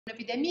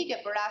epidemike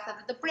për rastet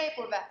të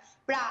prekurve.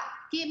 Pra,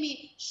 kemi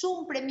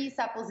shumë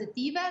premisa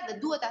pozitive dhe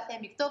duhet ta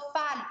themi këtë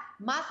fal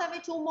masave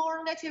që u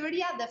morën nga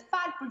qeveria dhe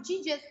fal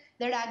përgjigjes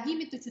dhe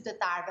reagimit të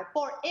qytetarëve.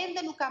 Por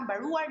ende nuk ka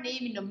mbaruar, ne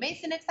jemi në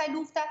mesin e kësaj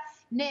lufte,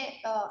 ne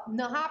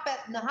në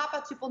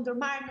hapat që po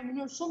ndërmarrin në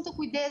mënyrë shumë të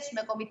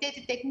kujdesshme,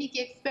 Komiteti Teknik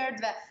i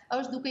Ekspertëve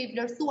është duke i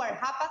vlerësuar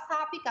hap pas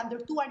hapi, ka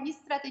ndërtuar një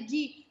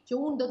strategji që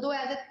unë do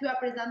doja edhe t'ju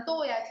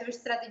prezantoja, që është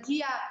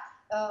strategjia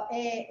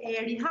e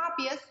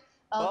rihapjes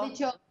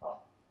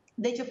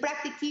dhe që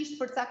praktikisht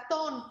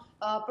përcakton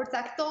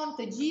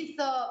të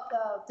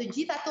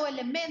gjithë ato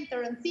elementë të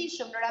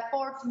rëndësishëm në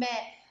raport me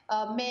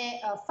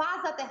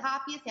fazat e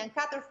hapjes. Janë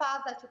 4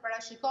 faza që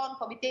parashikon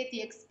Komiteti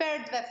i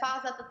Ekspertëve,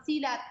 faza të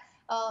cilat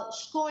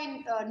shkojnë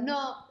në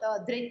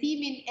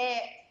drejtimin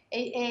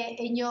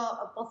e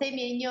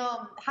një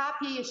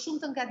hapjeje shumë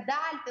të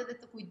ngadaltë dhe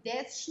të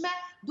kujdesshme,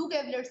 duke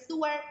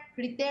vlerësuar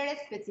kritere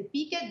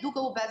specifike, duke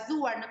u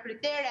bazuar në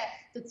kritere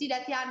të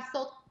cilat janë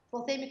sot, po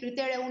themi,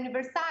 kritere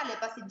universale,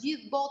 pasi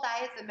gjithë bota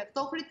ecën me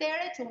këto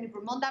kritere, që unë i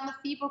përmenda më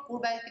sipër,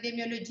 kurba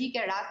epidemiologjike,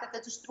 rastet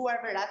e të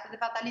shtruarve, rastet e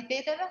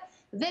fataliteteve,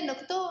 dhe në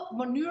këtë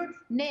mënyrë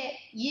ne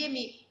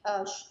jemi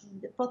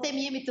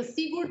të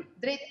sigurt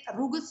drejt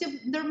rrugës që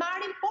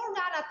ndërmarrim, por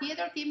nga ana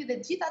tjetër kemi dhe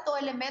gjithë ato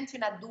elementë që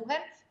na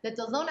duhen dhe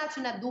të dhënat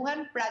që na duhen,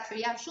 pra që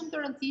janë shumë të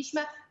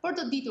rëndësishme për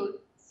të ditur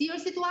si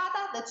është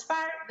situata dhe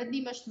çfarë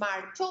vendime është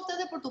marrë, qoftë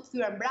edhe për të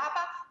kthyer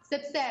mbrapa,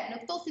 sepse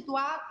në këto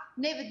situatë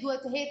neve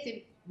duhet të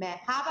ecim me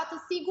hapa të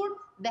sigurt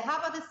dhe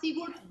hapat e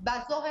sigurt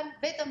bazohen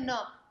vetëm në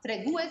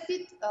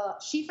treguesit,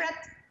 shifrat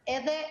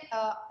edhe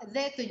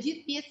të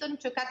gjithë pjesën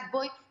që ka të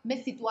bëjë me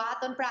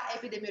situatën pra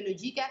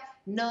epidemiologjike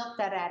në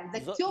terren.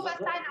 Dhe kjo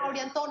pastaj na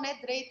orienton ne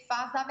drejt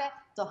fazave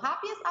të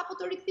hapjes apo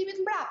të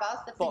rikthimit mbrapa,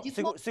 Po,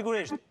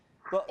 sigurisht.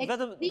 Po,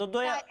 vetëm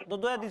do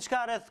doja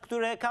diçka rreth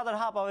këtyre 4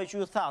 hapave që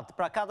ju thatë,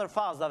 pra 4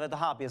 fazave të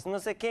hapjes.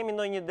 Nëse kemi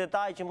ndonjë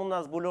detaj që mund na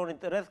zbuloni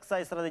rreth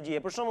kësaj strategjie.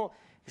 Për shembull,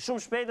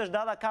 shumë shpejt është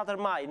data 4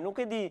 maj. Nuk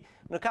e di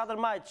në 4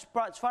 maj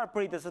çfarë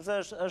pritet,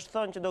 sepse është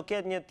thënë që do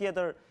ketë një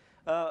tjetër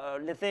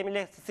le të themi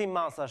lehtësim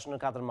masash në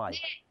 4 maj.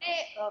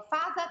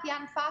 Fazat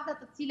janë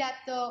fazat të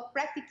cilat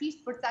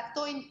praktikisht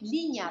përcaktojnë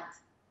linjat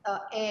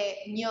e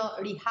një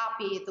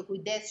rihapjeje të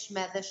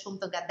kujdesshme dhe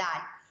shumë të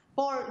ngadalë.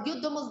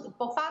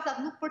 Po fazat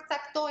nuk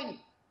përcaktojnë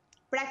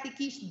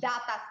praktikisht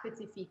data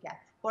specifike,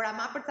 por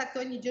ama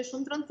përcaktojnë një gjë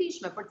shumë të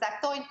rëndësishme,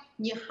 përcaktojnë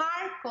një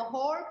harë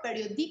kohor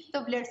periodik të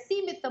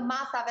vlerësimit të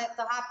masave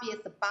të hapjes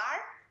së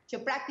parë, që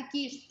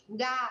praktikisht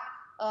nga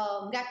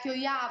kjo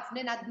javë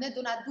ne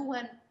do na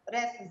duhen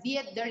rreth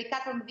 10 deri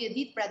 14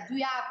 ditë, pra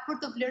 2 javë për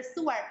të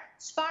vlerësuar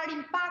çfarë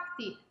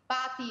impakti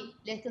pati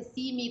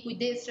lehtësimi i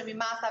kujdesshëm i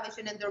masave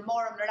që ne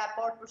ndërmorëm në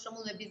raport për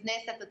shembull me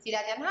bizneset të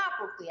cilat janë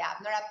hapur këtë javë,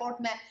 në raport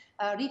me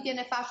rritjen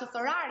e fashës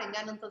orare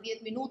nga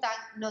 90 minuta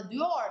në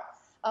 2 orë.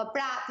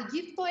 Pra, të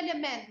gjithë këto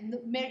element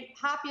me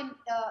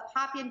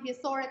hapjen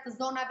pjesore të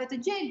zonave të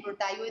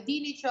gjelbërta, ju e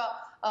dini që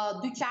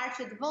dy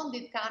qarqet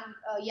vendit kanë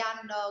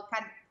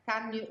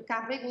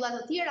rregulla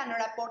të tjera në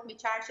raport me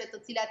qarqet të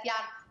cilat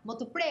janë më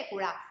të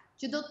prekura,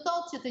 që do të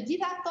thotë që të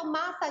gjitha këto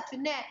masa që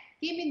ne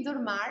kemi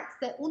ndërmarrë,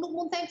 se unë nuk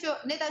mund të them që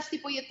ne tash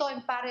po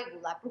jetojmë pa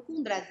rregulla,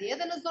 përkundrazi,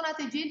 edhe në zonat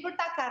e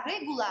gjelbërta ka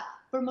rregulla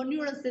për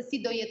mënyrën se si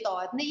do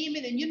jetohet. Ne jemi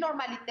në një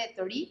normalitet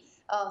të ri,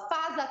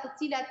 fazat të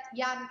cilat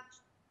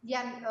i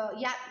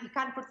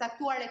kanë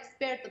përcaktuar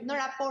ekspertët në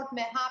raport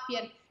me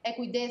hapjen e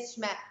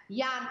kujdesshme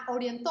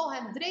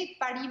orientohen drejt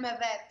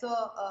parimeve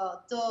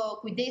të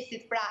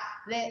kujdesit pra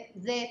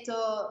dhe të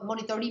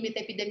monitorimit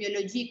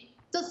epidemiologjik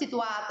të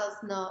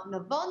situatës në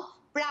vend.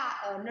 Pra,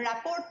 në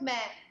raport me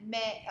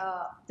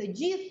të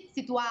gjithë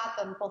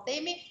situatën, po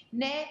themi,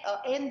 ne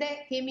ende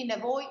kemi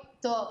nevojë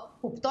të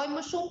kuptojmë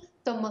më shumë,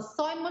 të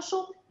mësojmë më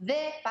shumë dhe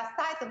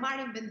pastaj të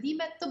marrim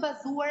vendime të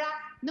bazuara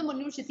në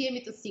mënyrë që të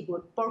jemi të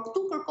sigurt. Por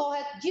këtu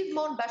kërkohet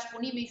gjithmonë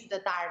bashkëpunimi i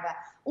qytetarëve.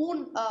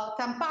 Unë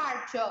kam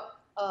parë që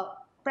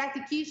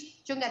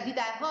praktikisht që nga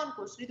dita e hënë,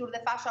 ku është rritur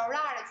dhe fasha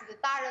orare,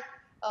 qytetarët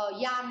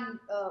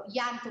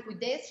janë të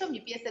kujdesshëm,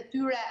 një pjesë e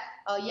tyre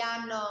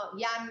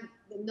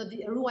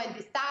ruajnë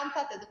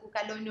distancat edhe kur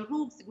kalojnë në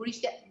rrugë,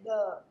 sigurisht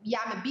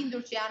jam e bindur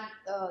që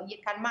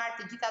kanë marrë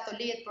të gjitha ato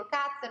lejet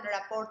përkatëse në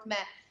raport me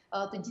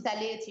të gjitha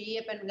lejet që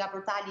jepen nga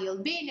portali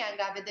Albania,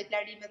 nga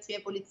deklarimet që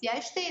jep Policia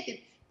e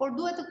Shtetit, por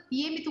duhet të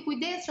jemi të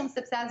kujdesshëm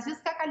sepse asgjë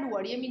s'ka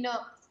kaluar, jemi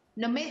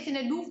në mesin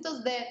e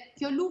luftës dhe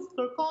kjo luftë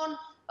kërkon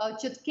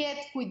që të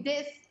ketë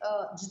kujdes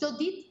çdo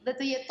ditë dhe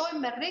të jetojmë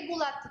me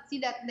rregullat të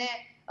cilat ne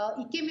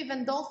i kemi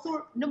vendosur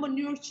në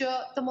mënyrë që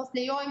të mos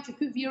lejojmë që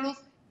ky virus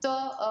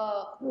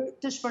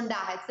të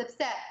shpërndahet,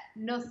 sepse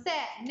nëse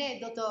ne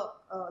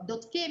do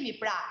të kemi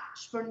pra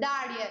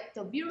shpërndarje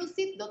të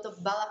virusit, do të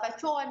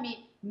ballafaqohemi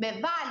me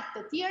valë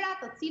të tjera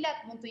të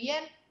cilat mund të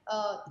jenë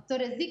të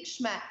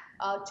rrezikshme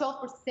qoftë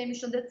për sistemin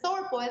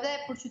shëndetësor, po edhe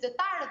për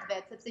qytetarët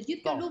vetë, sepse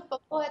gjithë kjo luftë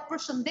përkohet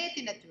për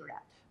shëndetin e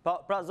tyre.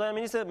 Pra, zonja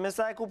Ministre, me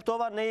sa e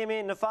kuptova, ne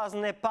jemi në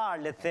fazën e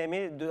parë, le të themi,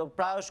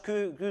 pra është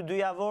ky 2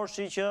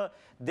 javorshi që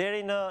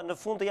deri në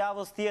fund të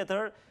javës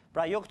tjetër,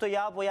 pra jo këtë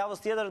javë, po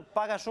javës tjetër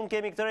paka shumë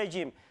kemi këtë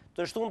regjim.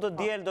 të shtunë të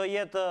diel do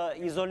jetë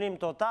izolim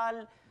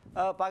total,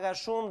 paga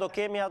shumë do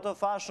kemi ato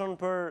fashën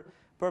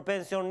për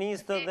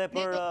pensionistët dhe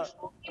për...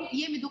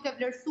 Jemi duke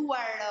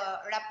vlerësuar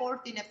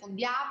raportin e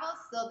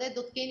fundjavës dhe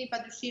do të keni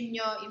padyshim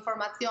një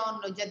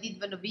informacion gjatë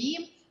ditëve në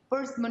vijim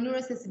për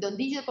mënyrën se si do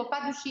ndiqet, por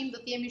padyshim do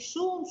të jemi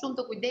shumë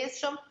të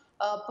kujdesshëm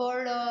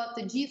për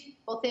të gjithë,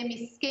 po themi,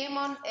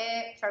 skemën e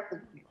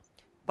qarkullimit.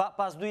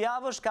 Pas 2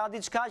 javësh ka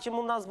diçka që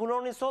mund na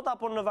zbuloni sot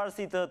apo në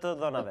varësi të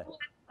dhënave?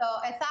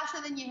 E thash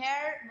edhe një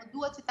herë, më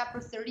duhet që ta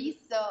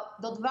përsëris,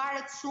 do të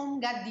varet shumë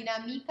nga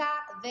dinamika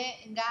dhe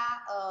nga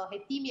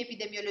hetimi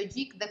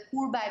epidemiologjik dhe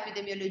kurba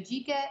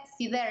epidemiologjike,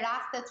 si dhe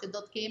rastet që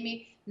do të kemi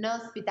në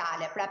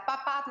spitale. Pra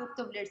pa patur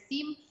këtë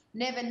vlerësim,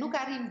 neve nuk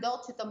arrim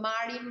dot që të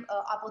marrim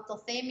apo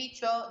të themi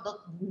që do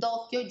të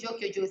ndodh kjo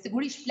gjë.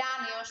 Sigurisht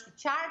plani është i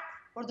qartë,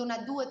 por do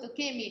na duhet të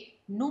kemi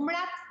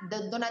numrat,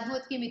 do na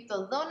duhet të kemi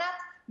të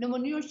dhënat në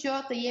mënyrë që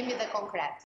të jemi dhe konkret.